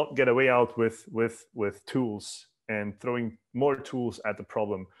 we will not get away out with tools, and throwing more tools at the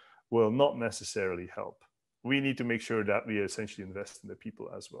problem will not necessarily help. We need to make sure that we essentially invest in the people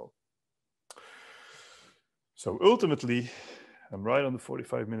as well. So ultimately, I'm right on the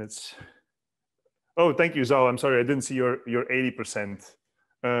 45 minutes. Oh, thank you, Zhao. I'm sorry, I didn't see your 80%.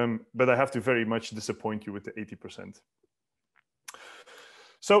 But I have to very much disappoint you with the 80%.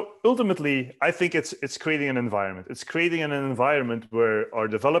 So ultimately, I think it's creating an environment. It's creating an environment where our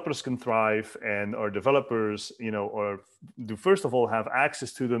developers can thrive, and our developers, or do first of all have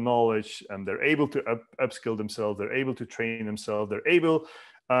access to the knowledge, and they're able to upskill themselves. They're able to train themselves. They're able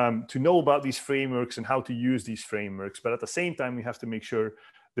to know about these frameworks and how to use these frameworks. But at the same time, we have to make sure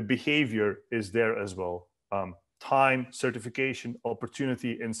the behavior is there as well. Time, certification,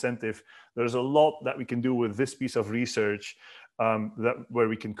 opportunity, incentive. There's a lot that we can do with this piece of research where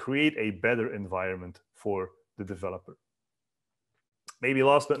we can create a better environment for the developer. Maybe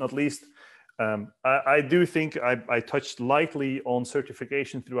last but not least, I do think I touched lightly on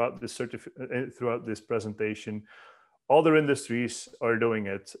certification throughout this presentation. Other industries are doing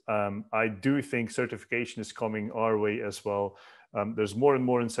it. I do think certification is coming our way as well. There's more and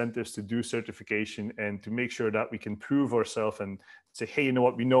more incentives to do certification and to make sure that we can prove ourselves and say, hey, you know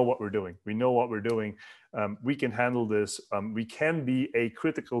what? We know what we're doing. We know what we're doing. We can handle this. We can be a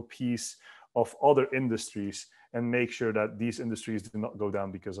critical piece of other industries and make sure that these industries do not go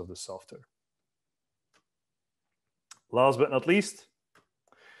down because of the software. Last but not least,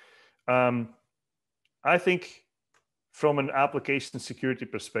 I think from an application security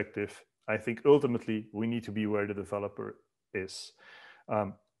perspective, I think ultimately we need to be where the developer is.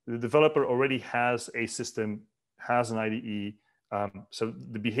 The developer already has a system, has an IDE. So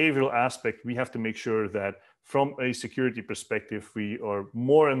the behavioral aspect, we have to make sure that from a security perspective, we are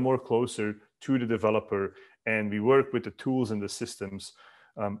more and more closer to the developer, and we work with the tools and the systems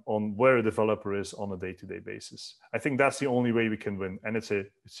on where a developer is on a day-to-day basis. I think that's the only way we can win, and it's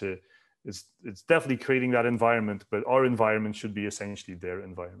definitely creating that environment, but our environment should be essentially their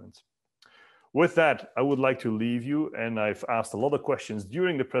environment. With that, I would like to leave you, and I've asked a lot of questions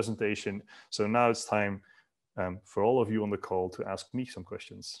during the presentation, so now it's time for all of you on the call to ask me some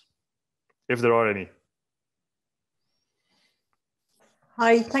questions, if there are any.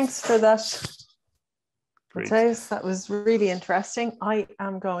 Hi, thanks for that. Great. Matias, that was really interesting. I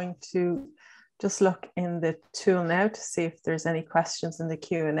am going to just look in the tool now to see if there's any questions in the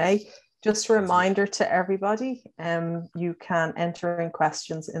Q&A. Just a reminder to everybody, you can enter in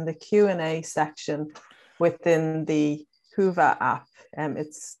questions in the Q&A section within the Whova app.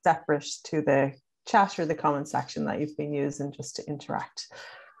 It's separate to the chat or the comment section that you've been using just to interact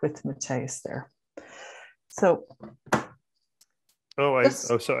with Matias there. So,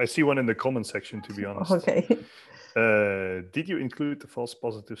 so I see one in the comment section, to be honest. Okay. Did you include the false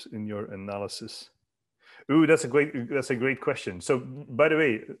positives in your analysis? Ooh, that's a great question. So, by the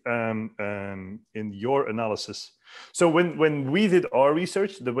way, in your analysis, so when we did our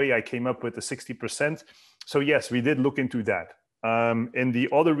research, the way I came up with the 60%, so yes, we did look into that. In the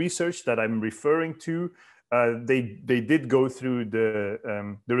other research that I'm referring to, they did go through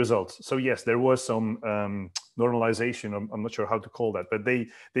the results. So yes, there was some normalization. I'm not sure how to call that, but they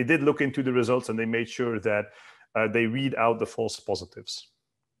did look into the results, and they made sure that they read out the false positives.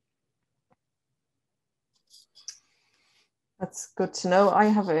 That's good to know. I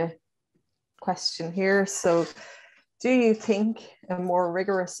have a question here. So do you think a more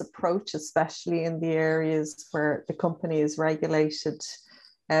rigorous approach, especially in the areas where the company is regulated,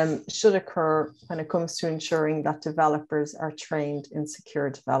 should occur when it comes to ensuring that developers are trained in secure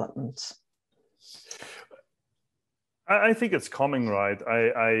development? I think it's coming, right?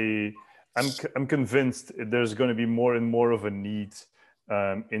 I'm convinced there's going to be more and more of a need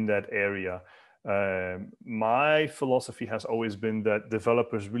in that area. My philosophy has always been that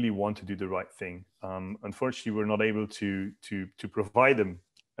developers really want to do the right thing. Unfortunately, we're not able to provide them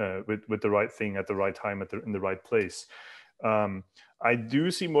with the right thing at the right time in the right place. I do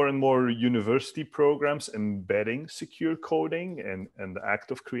see more and more university programs embedding secure coding and the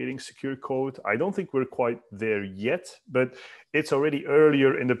act of creating secure code. I don't think we're quite there yet, but it's already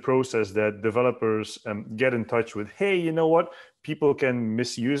earlier in the process that developers get in touch with, hey, you know what? People can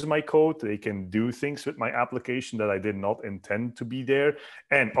misuse my code. They can do things with my application that I did not intend to be there.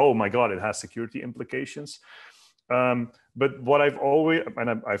 And oh my God, it has security implications. But what I've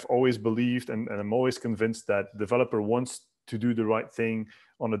always believed, and I'm always convinced that developer wants to do the right thing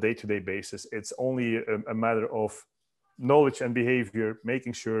on a day-to-day basis. It's only a matter of knowledge and behavior,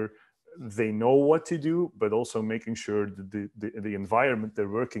 making sure they know what to do, but also making sure that the environment they're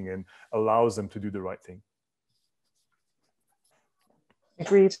working in allows them to do the right thing.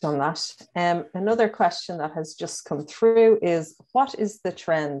 Agreed on that. Another question that has just come through is, what is the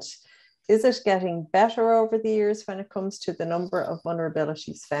trend? Is it getting better over the years when it comes to the number of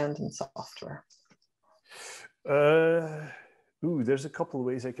vulnerabilities found in software? There's a couple of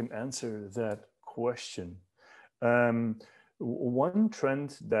ways I can answer that question. One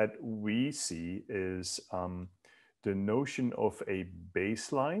trend that we see is the notion of a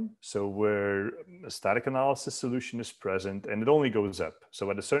baseline, so where a static analysis solution is present and it only goes up. So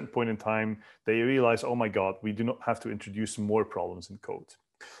at a certain point in time, they realize, oh my God, we do not have to introduce more problems in code.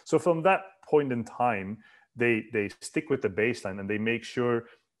 So from that point in time, they stick with the baseline and they make sure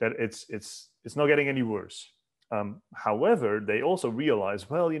that it's not getting any worse. However, they also realize,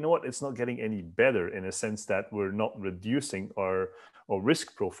 well, you know what, it's not getting any better, in a sense that we're not reducing our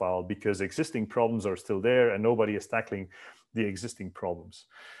risk profile, because existing problems are still there and nobody is tackling the existing problems.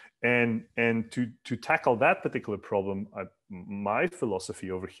 And to tackle that particular problem, my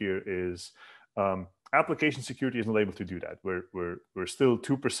philosophy over here is application security isn't able to do that. We're still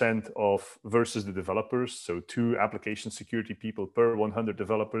 2% of versus the developers, so 2 application security people per 100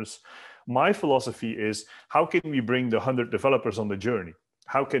 developers. My philosophy is, how can we bring the 100 developers on the journey?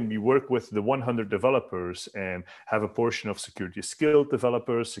 How can we work with the 100 developers and have a portion of security skilled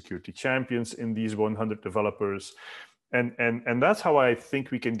developers, security champions in these 100 developers? And that's how I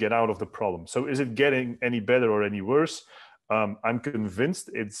think we can get out of the problem. So is it getting any better or any worse? I'm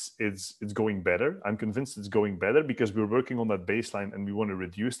convinced it's going better. I'm convinced it's going better because we're working on that baseline and we want to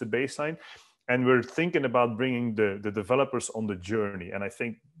reduce the baseline. And we're thinking about bringing the developers on the journey. And I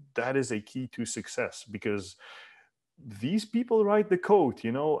think that is a key to success, because these people write the code.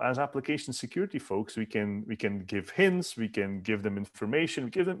 You know, as application security folks, we can give hints, we can give them information,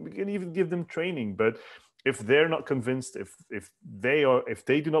 we can even give them training. But if they're not convinced, if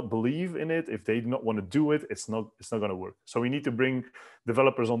they do not believe in it, if they do not want to do it, it's not going to work. So we need to bring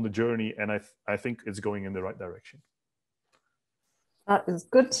developers on the journey, and I think it's going in the right direction. That is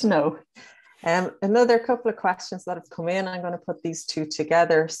good to know. Another couple of questions that have come in. I'm going to put these 2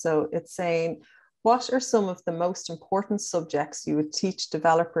 together. So it's saying, what are some of the most important subjects you would teach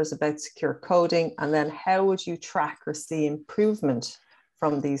developers about secure coding? And then how would you track or see improvement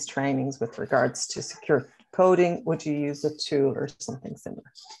from these trainings with regards to secure coding? Would you use a tool or something similar?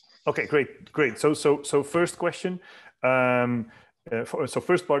 Okay, great. So first question. So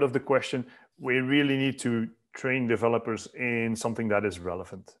first part of the question, we really need to train developers in something that is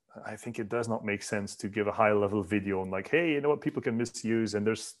relevant. I think it does not make sense to give a high-level video on like, hey, you know what, people can misuse, and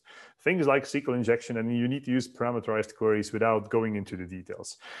there's things like SQL injection, and you need to use parameterized queries without going into the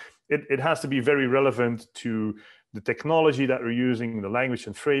details. It has to be very relevant to the technology that we're using, the language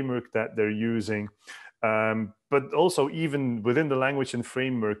and framework that they're using. But also, even within the language and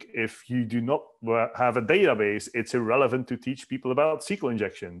framework, if you do not have a database, it's irrelevant to teach people about SQL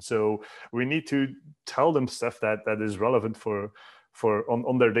injection. So we need to tell them stuff that is relevant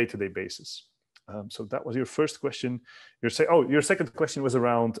on their day-to-day basis. So that was your first question. Your second question was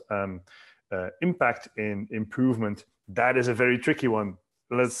around impact in improvement. That is a very tricky one.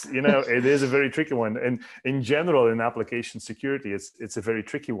 It is a very tricky one. And in general, in application security, it's a very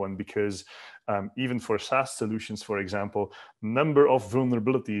tricky one, because even for SaaS solutions, for example, number of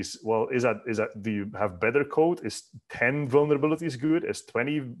vulnerabilities, well, is that do you have better code? Is 10 vulnerabilities good? Is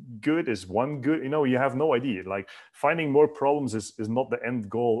 20 good? Is 1 good? You have no idea. Like, finding more problems is not the end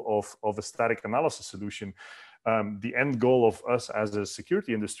goal of a static analysis solution. The end goal of us as a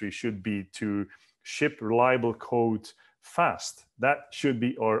security industry should be to ship reliable code fast. That should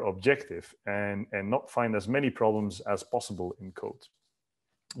be our objective, and not find as many problems as possible in code.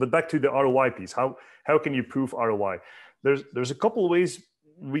 But back to the ROI piece, how can you prove ROI? There's a couple ways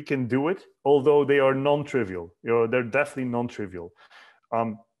we can do it, although they are non-trivial. They're definitely non-trivial.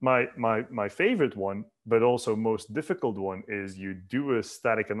 My favorite one, but also most difficult one, is you do a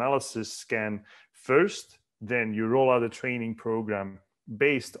static analysis scan first, then you roll out a training program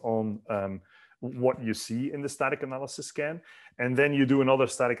based on what you see in the static analysis scan, and then you do another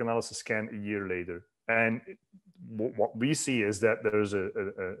static analysis scan a year later. And what we see is that there's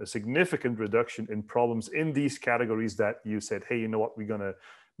a significant reduction in problems in these categories that you said, hey, you know what, we're going to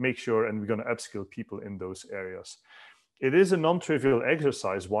make sure and we're going to upskill people in those areas. It is a non-trivial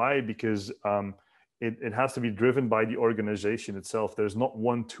exercise. Why? Because it has to be driven by the organization itself. There's not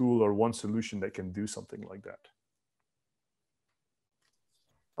one tool or one solution that can do something like that.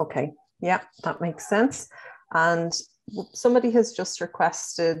 Okay. Yeah, that makes sense. And somebody has just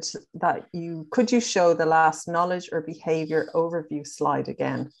requested that could you show the last knowledge or behavior overview slide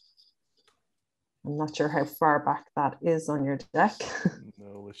again? I'm not sure how far back that is on your deck.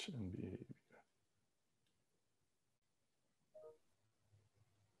 Knowledge and behavior.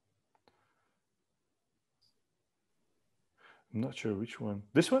 I'm not sure which one.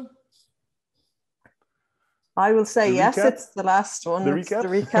 This one? I will say yes, it's the last one. The recap? The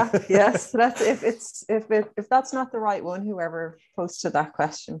recap. Yes. If that's not the right one, whoever posted that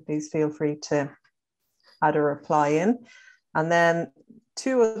question, please feel free to add a reply in. And then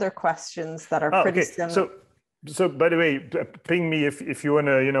 2 other questions that are pretty similar. So, by the way, ping me if you want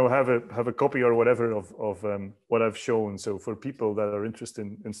to, have a copy or whatever of what I've shown. So, for people that are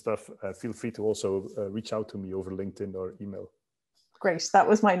interested in stuff, feel free to also reach out to me over LinkedIn or email. Great. That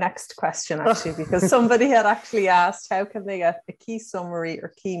was my next question, actually, because somebody had actually asked, how can they get a key summary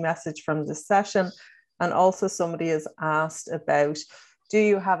or key message from this session? And also somebody has asked about, do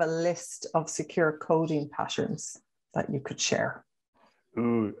you have a list of secure coding patterns that you could share?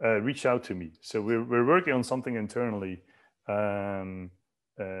 Ooh, reach out to me. So we're working on something internally. I'm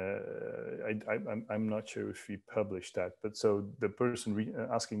not sure if we published that, but so the person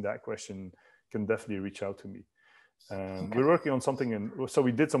asking that question can definitely reach out to me. Okay. We're working on something so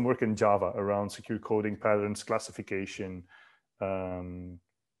we did some work in Java around secure coding patterns, classification.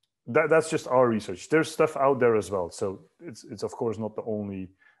 That's just our research. There's stuff out there as well. So it's of course not the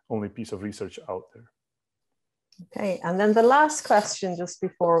only piece of research out there. Okay, and then the last question just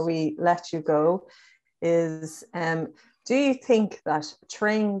before we let you go is, do you think that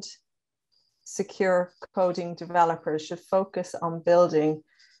trained secure coding developers should focus on building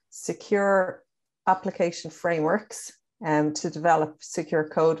secure application frameworks to develop secure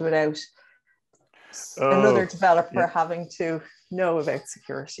code without another developer having to know about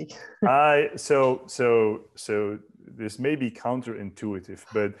security? So this may be counterintuitive,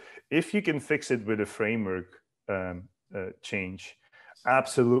 but if you can fix it with a framework change,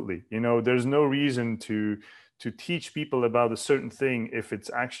 absolutely. There's no reason to teach people about a certain thing if it's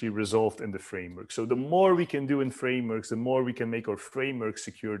actually resolved in the framework. So the more we can do in frameworks, the more we can make our framework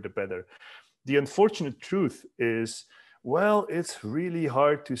secure, the better. The unfortunate truth is, well, it's really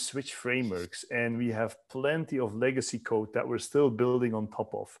hard to switch frameworks, and we have plenty of legacy code that we're still building on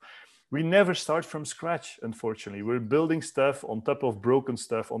top of. We never start from scratch, unfortunately. We're building stuff on top of broken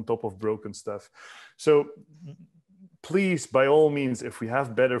stuff, on top of broken stuff. So please, by all means, if we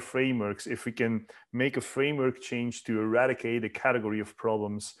have better frameworks, if we can make a framework change to eradicate a category of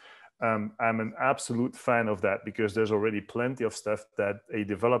problems, I'm an absolute fan of that, because there's already plenty of stuff that a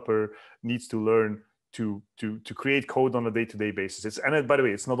developer needs to learn to create code on a day-to-day basis. And by the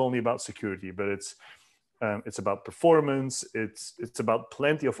way, it's not only about security, but it's about performance. It's about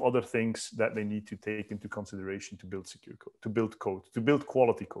plenty of other things that they need to take into consideration to build secure code, to build code, to build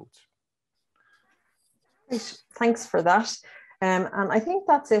quality code. Thanks for that. And I think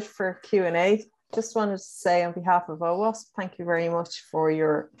that's it for Q&A. Just wanted to say on behalf of OWASP, thank you very much for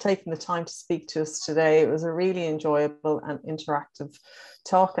your taking the time to speak to us today. It was a really enjoyable and interactive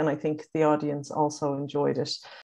talk, and I think the audience also enjoyed it.